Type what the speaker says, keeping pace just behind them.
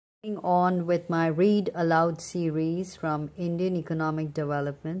On with my Read Aloud series from Indian Economic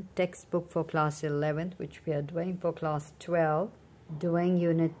Development, textbook for class 11th, which we are doing for class 12, doing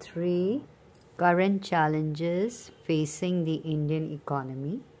unit 3, current challenges facing the Indian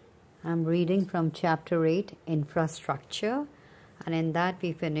economy. I'm reading from chapter 8, infrastructure, and in that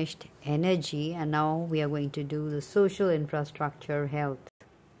we finished energy, and now we are going to do the social infrastructure, health.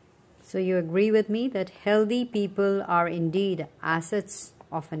 So you agree with me that healthy people are indeed assets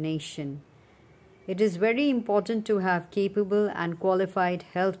of a nation. It is very important to have capable and qualified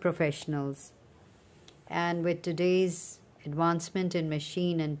health professionals. And with today's advancement in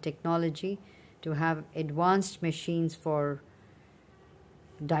machine and technology, to have advanced machines for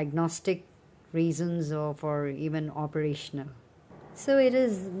diagnostic reasons or for even operational. So it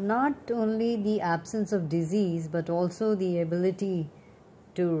is not only the absence of disease but also the ability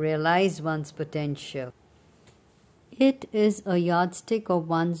to realize one's potential. It is a yardstick of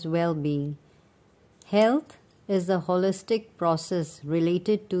one's well-being. Health is a holistic process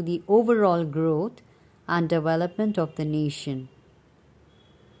related to the overall growth and development of the nation.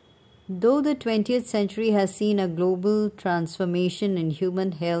 Though the 20th century has seen a global transformation in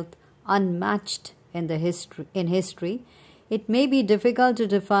human health unmatched in history, it may be difficult to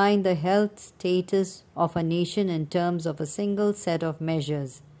define the health status of a nation in terms of a single set of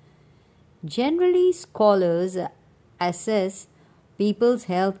measures. Generally, scholars assess people's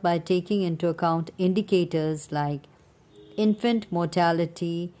health by taking into account indicators like infant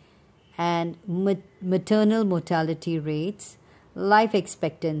mortality and maternal mortality rates, life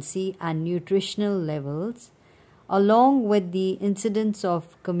expectancy and nutritional levels, along with the incidence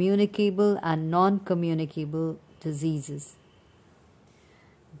of communicable and non-communicable diseases.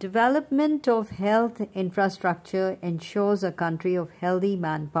 Development of health infrastructure ensures a country of healthy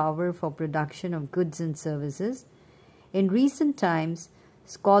manpower for production of goods and services. In recent times,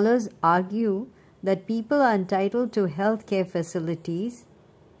 scholars argue that people are entitled to healthcare facilities.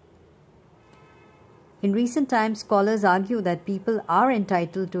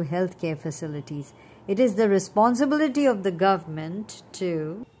 It is the responsibility of the government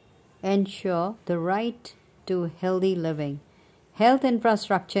to ensure the right to healthy living. Health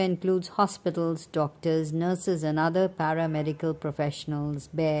infrastructure includes hospitals, doctors, nurses, and other paramedical professionals,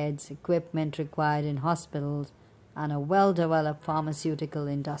 beds, equipment required in hospitals, and a well-developed pharmaceutical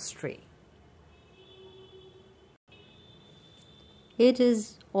industry. It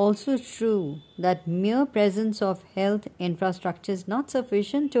is also true that mere presence of health infrastructure is not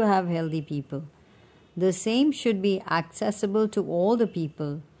sufficient to have healthy people. The same should be accessible to all the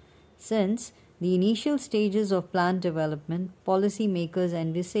people, since the initial stages of plant development, policymakers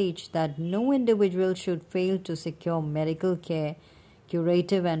envisage that no individual should fail to secure medical care,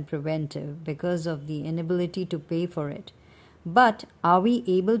 curative and preventive, because of the inability to pay for it. But are we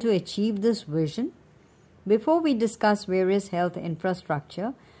able to achieve this vision? Before we discuss various health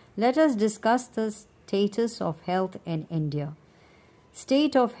infrastructure, let us discuss the status of health in India.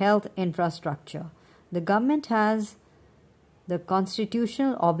 State of health infrastructure. The government has the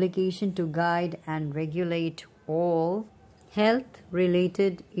constitutional obligation to guide and regulate all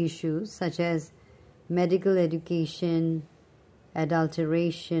health-related issues such as medical education,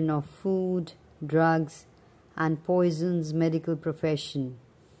 adulteration of food, drugs, and poisons, medical profession,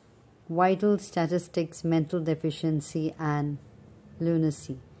 vital statistics, mental deficiency, and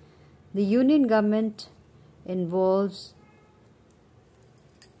lunacy. The union government evolves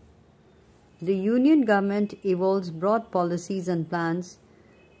broad policies and plans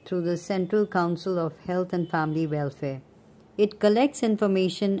through the Central Council of Health and Family Welfare. It collects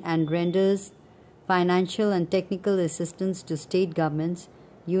information and renders financial and technical assistance to state governments,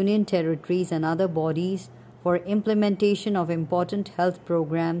 union territories, and other bodies for implementation of important health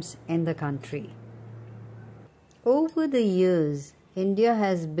programs in the country. Over the years, India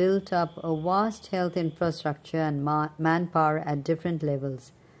has built up a vast health infrastructure and manpower at different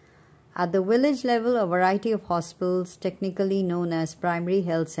levels. At the village level, a variety of hospitals, technically known as primary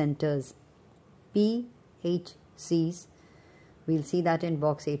health centers, PHCs, we'll see that in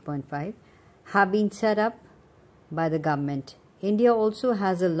box 8.5, have been set up by the government. India also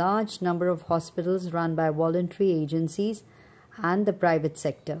has a large number of hospitals run by voluntary agencies and the private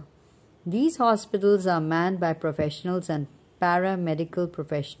sector. These hospitals are manned by professionals and paramedical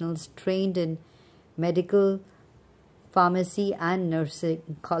professionals trained in medical, pharmacy, and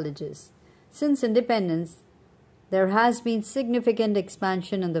nursing colleges. Since independence, there has been significant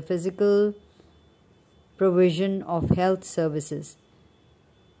expansion in the physical provision of health services.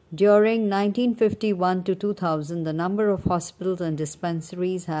 During 1951 to 2000, the number of hospitals and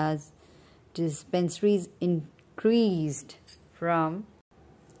dispensaries increased from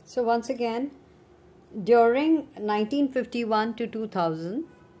So once again, during 1951 to 2000,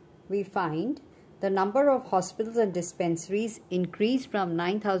 we find the number of hospitals and dispensaries increased from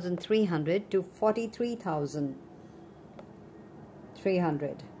 9,300 to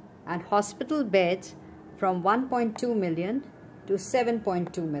 43,300, and hospital beds from 1.2 million to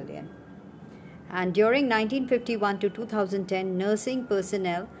 7.2 million. And during 1951 to 2010, nursing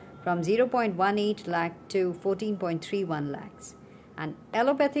personnel from 0.18 lakh to 14.31 lakhs, and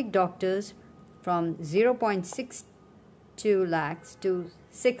allopathic doctors from 0.62 lakhs to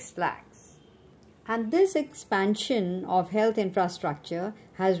 6 lakhs. And this expansion of health infrastructure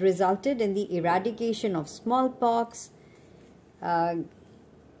has resulted in the eradication of smallpox,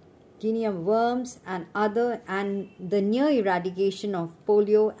 guinea worms, and the near eradication of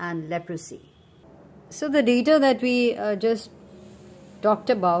polio and leprosy. So the data that we just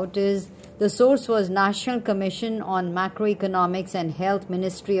talked about is the source was National Commission on Macroeconomics and Health,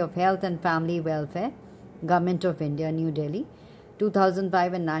 Ministry of Health and Family Welfare, Government of India, New Delhi,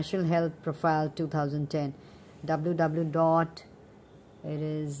 2005, and National Health Profile 2010,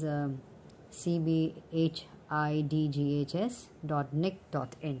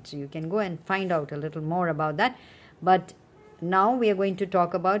 cbhidghs.nic.in. So you can go and find out a little more about that. But now we are going to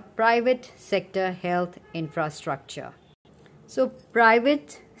talk about private sector health infrastructure. So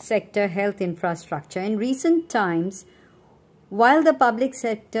private sector health infrastructure. In recent times, while the public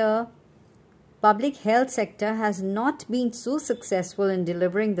health sector has not been so successful in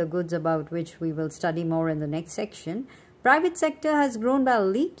delivering the goods about which we will study more in the next section, private sector has grown by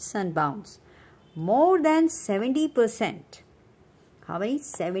leaps and bounds. More than 70%. How many?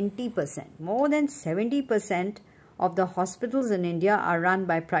 70%. More than 70% of the hospitals in India are run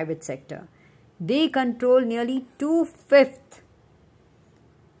by private sector. They control nearly 2/5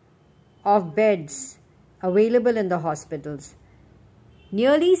 of beds available in the hospitals.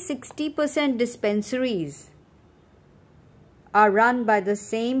 Nearly 60% dispensaries are run by the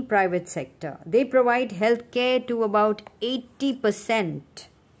same private sector. They provide health care to about 80%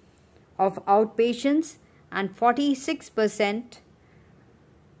 of outpatients and 46%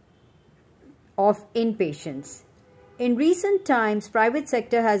 of inpatients. In recent times, private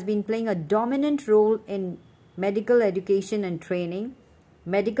sector has been playing a dominant role in medical education and training,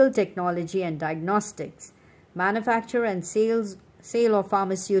 medical technology and diagnostics, manufacture and sale of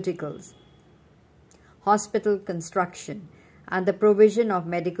pharmaceuticals, hospital construction, and the provision of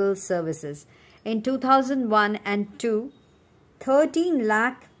medical services. In 2001 and 2, 13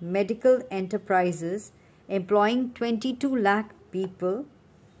 lakh medical enterprises employing 22 lakh people.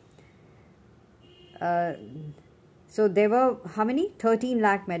 So there were how many? 13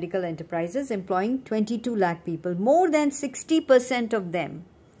 lakh medical enterprises employing 22 lakh people. More than 60% of them,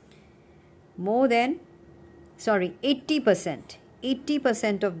 80%.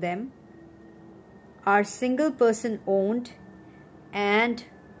 80% of them are single person owned and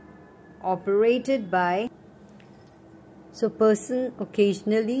operated by, so person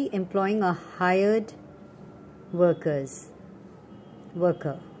occasionally employing a hired worker.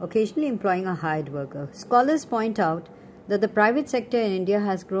 Scholars point out that the private sector in India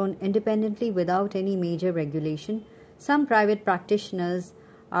has grown independently without any major regulation. Some private practitioners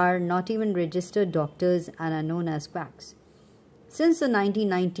are not even registered doctors and are known as quacks. Since the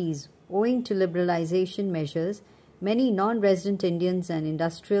 1990s, owing to liberalization measures, many non-resident Indians and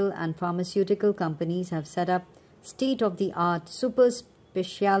industrial and pharmaceutical companies have set up state-of-the-art super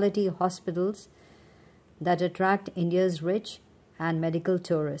specialty hospitals that attract India's rich and medical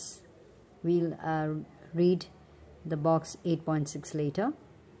tourists. We'll read the box 8.6 later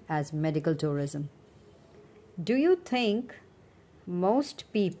as medical tourism. Do you think most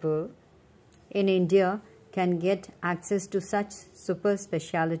people in India can get access to such super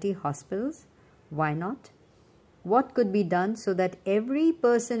specialty hospitals? Why not? What could be done so that every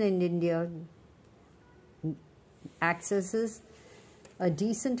person in India accesses a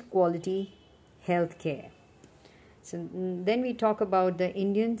decent quality health care? So then we talk about the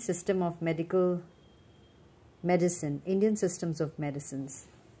Indian system of medical medicine, Indian systems of medicines.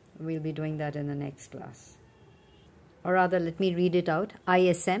 We'll be doing that in the next class. Or rather, let me read it out.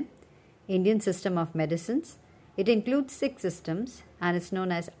 ISM, Indian System of Medicines. It includes 6 systems and it's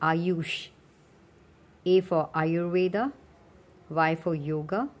known as Ayush. A for Ayurveda, Y for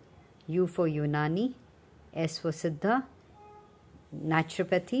Yoga, U for Unani, S for Siddha,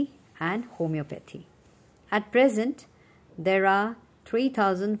 Naturopathy and Homeopathy. At present, there are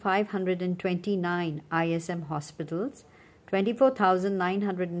 3,529 ISM hospitals,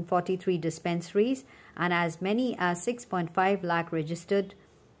 24,943 dispensaries, and as many as 6.5 lakh registered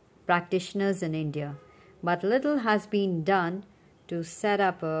practitioners in India. But little has been done to set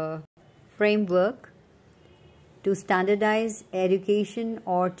up a framework to standardize education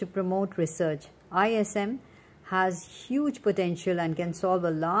or to promote research. ISM has huge potential and can solve a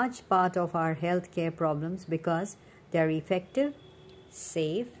large part of our healthcare problems because they are effective,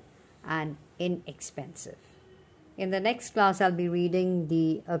 safe, and inexpensive. In the next class, I'll be reading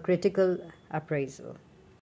the critical appraisal.